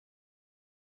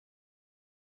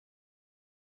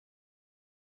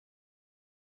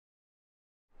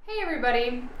Hey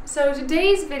everybody! So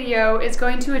today's video is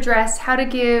going to address how to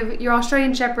give your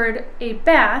Australian Shepherd a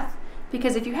bath,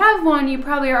 because if you have one, you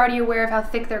probably are already aware of how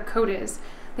thick their coat is.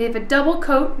 They have a double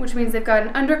coat, which means they've got an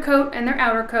undercoat and their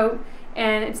outer coat,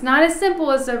 and it's not as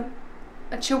simple as a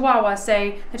Chihuahua,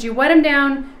 say, that you wet them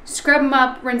down, scrub them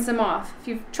up, rinse them off. If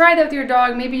you've tried that with your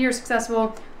dog, maybe you're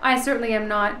successful. I certainly am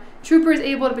not. Trooper is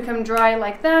able to become dry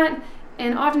like that,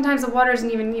 and oftentimes the water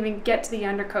doesn't even get to the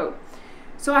undercoat.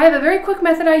 So I have a very quick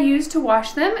method I use to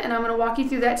wash them, and I'm going to walk you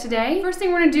through that today. First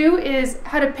thing we're going to do is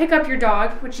how to pick up your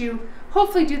dog, which you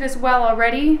hopefully do this well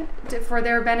already for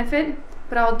their benefit,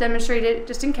 but I'll demonstrate it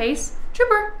just in case.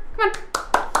 Trooper, come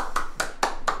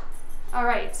on. All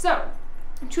right, so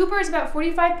Trooper is about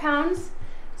 45 pounds,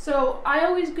 so I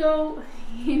always go,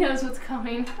 he knows what's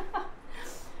coming.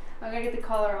 I gotta get the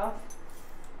collar off.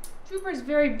 Trooper is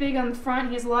very big on the front.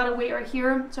 He has a lot of weight right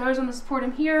here, so I always want to support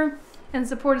him here and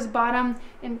support his bottom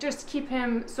and just keep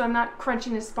him so I'm not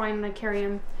crunching his spine when I carry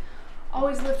him.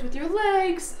 Always lift with your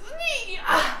legs.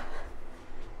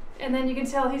 And then you can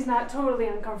tell he's not totally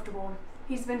uncomfortable.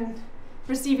 He's been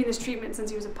receiving this treatment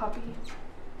since he was a puppy.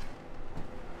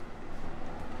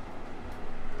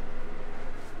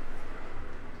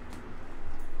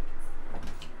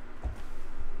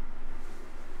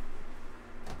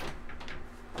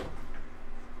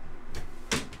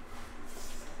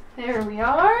 There we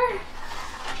are.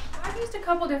 I've used a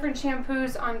couple different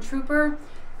shampoos on Trooper,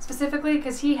 specifically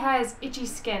because he has itchy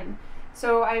skin.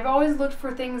 So I've always looked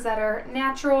for things that are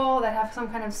natural, that have some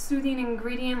kind of soothing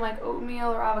ingredient like oatmeal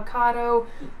or avocado,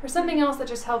 or something else that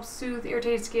just helps soothe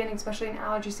irritated skin, especially in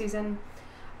allergy season.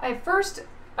 There's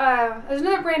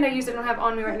another brand I use that I don't have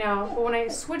on me right now, but when I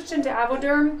switched into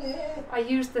Avoderm, I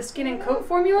used the Skin and Coat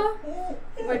formula,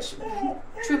 which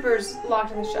Trooper's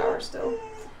locked in the shower still.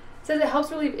 It says it helps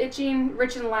relieve itching,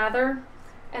 rich in lather.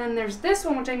 And then there's this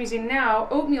one, which I'm using now,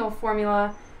 oatmeal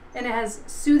formula, and it has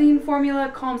soothing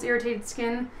formula, calms irritated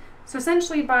skin. So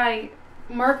essentially by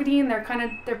marketing, their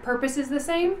purpose is the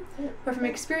same. But from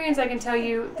experience, I can tell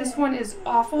you this one is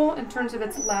awful in terms of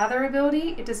its lather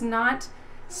ability. It does not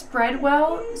spread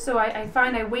well, so I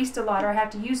find I waste a lot, or I have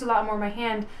to use a lot more of my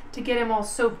hand to get him all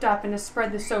soaked up and to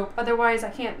spread the soap. Otherwise, I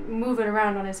can't move it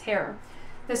around on his hair.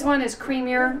 This one is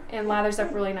creamier and lathers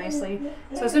up really nicely.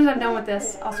 So as soon as I'm done with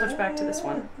this, I'll switch back to this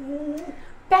one.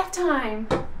 Bath time!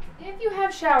 If you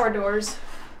have shower doors,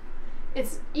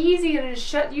 it's easy to just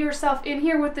shut yourself in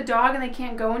here with the dog and they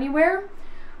can't go anywhere.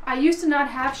 I used to not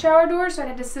have shower doors, so I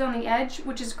had to sit on the edge,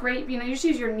 which is great. You know, you just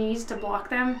use your knees to block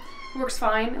them. It works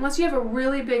fine. Unless you have a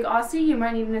really big Aussie, you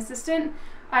might need an assistant.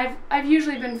 I've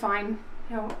usually been fine.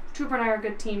 You know, Trooper and I are a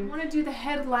good team. You want to do the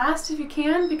head last if you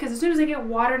can, because as soon as they get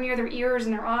water near their ears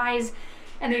and their eyes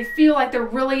and they feel like they're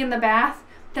really in the bath,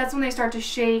 that's when they start to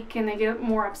shake and they get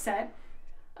more upset.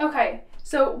 Okay,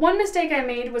 so one mistake I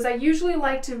made was I usually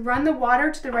like to run the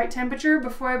water to the right temperature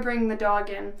before I bring the dog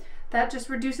in. That just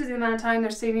reduces the amount of time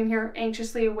they're sitting here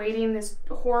anxiously awaiting this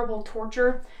horrible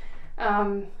torture.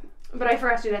 But I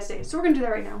forgot to do that today, so we're going to do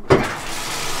that right now.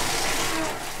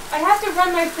 I have to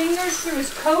run my fingers through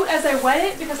his coat as I wet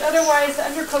it, because otherwise the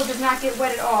undercoat does not get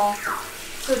wet at all.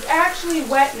 So it's actually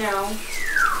wet now.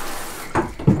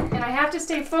 And I have to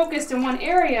stay focused in one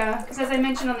area, because as I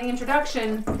mentioned on the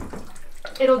introduction,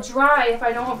 it'll dry if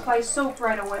I don't apply soap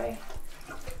right away.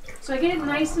 So I get it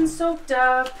nice and soaked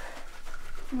up.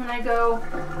 And then I go,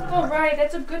 all right,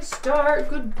 that's a good start,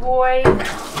 good boy. And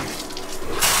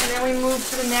then we move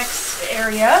to the next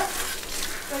area.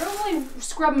 I don't really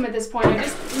scrub them at this point. I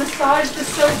just massage the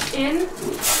soap in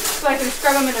so I can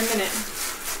scrub them in a minute.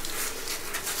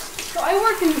 So I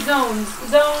work in zones.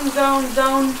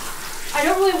 Zone. I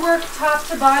don't really work top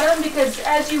to bottom, because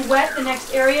as you wet the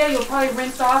next area, you'll probably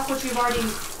rinse off what you've already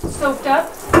soaked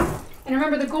up. And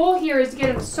remember, the goal here is to get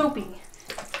him soapy.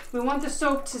 We want the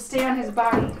soap to stay on his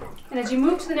body. And as you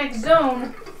move to the next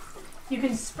zone, you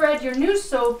can spread your new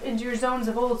soap into your zones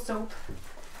of old soap.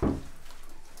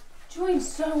 Doing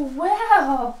so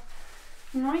well.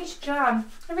 Nice job.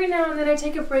 Every now and then I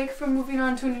take a break from moving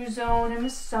on to a new zone and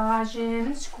massage him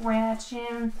and scratch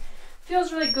him.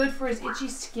 Feels really good for his itchy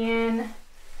skin.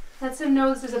 Lets him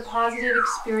know this is a positive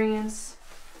experience.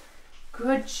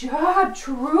 Good job,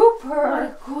 Trooper. What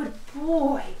a good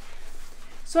boy.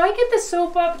 So I get the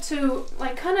soap up to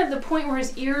like kind of the point where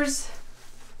his ears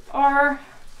are.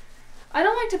 I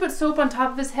don't like to put soap on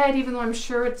top of his head, even though I'm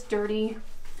sure it's dirty.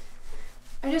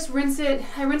 I just rinse it.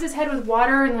 I rinse his head with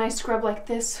water and then I scrub like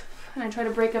this and I try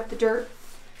to break up the dirt.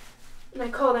 And I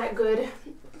call that good.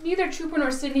 Neither Trooper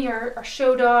nor Sydney are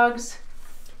show dogs.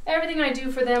 Everything I do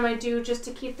for them, I do just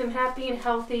to keep them happy and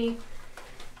healthy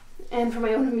and for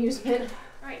my own amusement.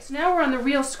 Alright, so now we're on the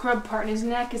real scrub part, and his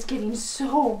neck is getting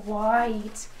so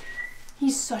white.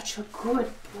 He's such a good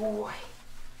boy.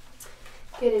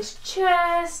 Get his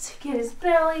chest, get his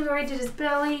belly. We already did his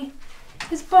belly.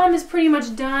 His bum is pretty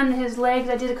much done. His legs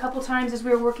I did a couple times as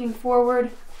we were working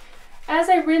forward. As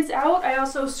I rinse out, I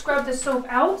also scrub the soap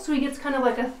out so he gets kind of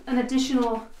like an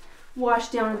additional wash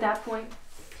down at that point.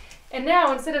 And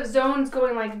now, instead of zones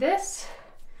going like this,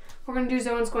 we're going to do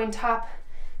zones going top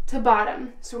to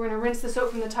bottom. So we're going to rinse the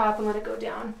soap from the top and let it go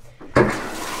down.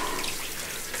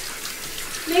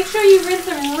 Make sure you rinse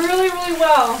them really, really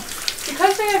well.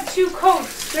 Because they have two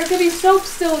coats, there could be soap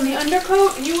still in the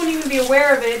undercoat and you wouldn't even be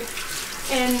aware of it.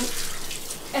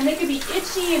 And they could be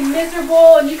itchy and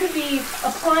miserable, and you could be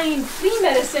applying flea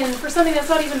medicine for something that's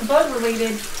not even bug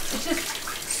related. It's just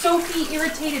soapy,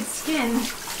 irritated skin.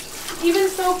 Even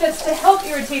soap that's to help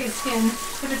irritated skin,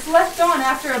 if it's left on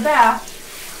after a bath,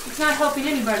 it's not helping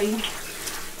anybody.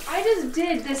 I just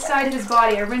did this side of his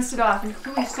body. I rinsed it off and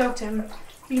completely soaked him.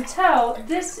 You can tell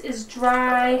this is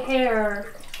dry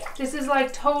hair. This is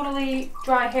like totally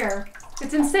dry hair.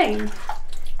 It's insane.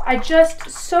 I just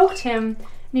soaked him.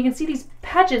 And you can see these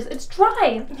patches. It's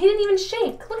dry. He didn't even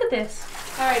shake. Look at this.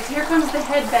 All right, so here comes the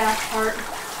head bath part.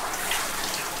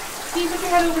 Can you put your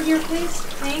head over here, please?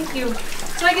 Thank you.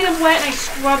 So I get him wet and I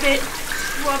scrub it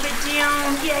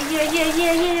down.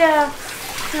 Yeah.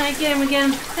 And I get him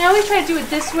again. I always try to do it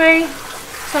this way,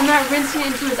 so I'm not rinsing it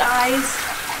into his eyes.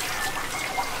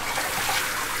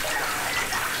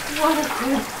 What a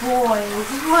good boy.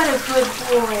 What a good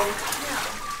boy.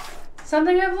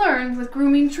 Something I've learned with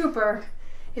grooming Trooper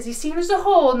is he seems to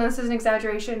hold, and this is an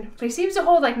exaggeration, but he seems to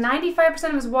hold like 95%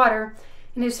 of his water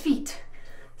in his feet.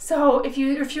 So if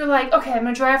you're like, okay, I'm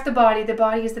gonna dry off the body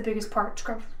is the biggest part.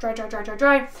 Scrub, dry off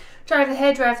the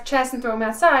head, dry off the chest, and throw him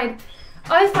outside.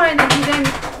 I find that he then,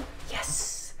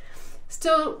 yes,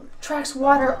 still tracks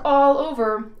water all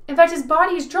over. In fact, his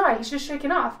body is dry, he's just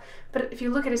shaken off. But if you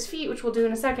look at his feet, which we'll do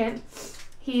in a second,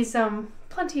 he's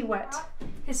plenty wet.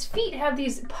 His feet have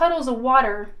these puddles of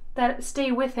water that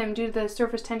stay with him due to the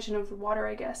surface tension of the water,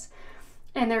 I guess.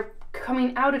 And they're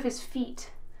coming out of his feet.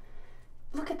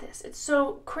 Look at this. It's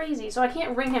so crazy. So I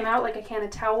can't wring him out like I can a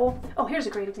towel. Oh, here's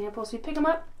a great example. So you pick him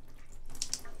up.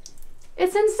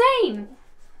 It's insane.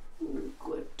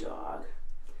 Good dog.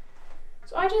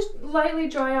 So I just lightly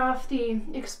dry off the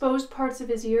exposed parts of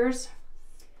his ears.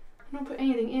 I don't put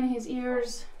anything in his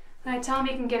ears. And I tell him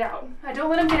he can get out. I don't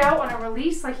let him get out on a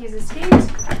release like he's escaped.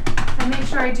 I make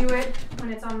sure I do it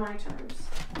when it's on my terms.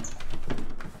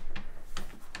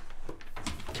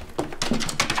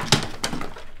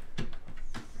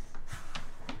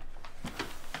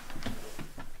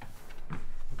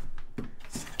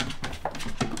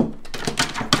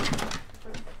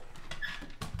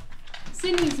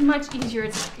 Sydney's much easier.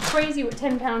 It's crazy what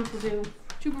 10 pounds will do.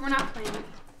 Trooper, we're not playing it.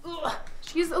 Ugh.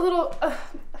 She's a little,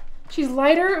 she's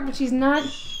lighter, but she's not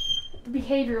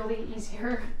behaviorally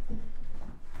easier.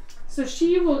 So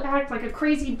she will act like a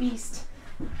crazy beast.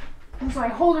 And so I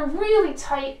hold her really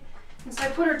tight, and so I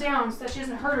put her down so that she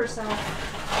doesn't hurt herself.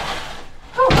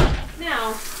 Whew.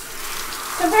 Now,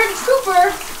 compared to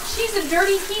Trooper, she's a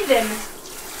dirty heathen.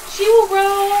 She will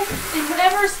roll in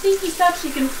whatever stinky stuff she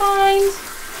can find.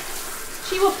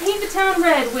 She will paint the town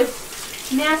red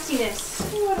with nastiness.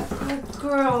 What a good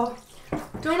girl.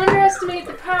 Don't underestimate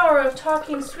the power of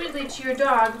talking sweetly to your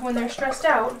dog when they're stressed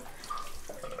out.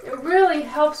 It really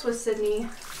helps with Sydney.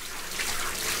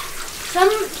 Some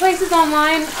places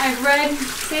online I've read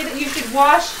say that you should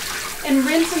wash and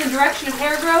rinse in the direction of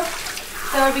hair growth.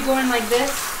 That would be going like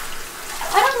this.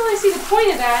 I don't really see the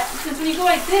point of that, because when you go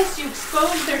like this, you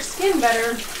expose their skin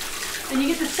better, and you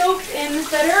get the soap in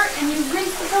better, and you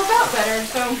rinse the soap out better.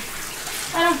 So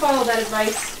I don't follow that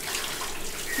advice.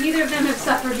 Neither of them have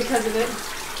suffered because of it.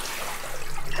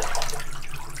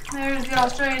 There's the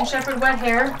Australian Shepherd wet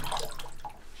hair.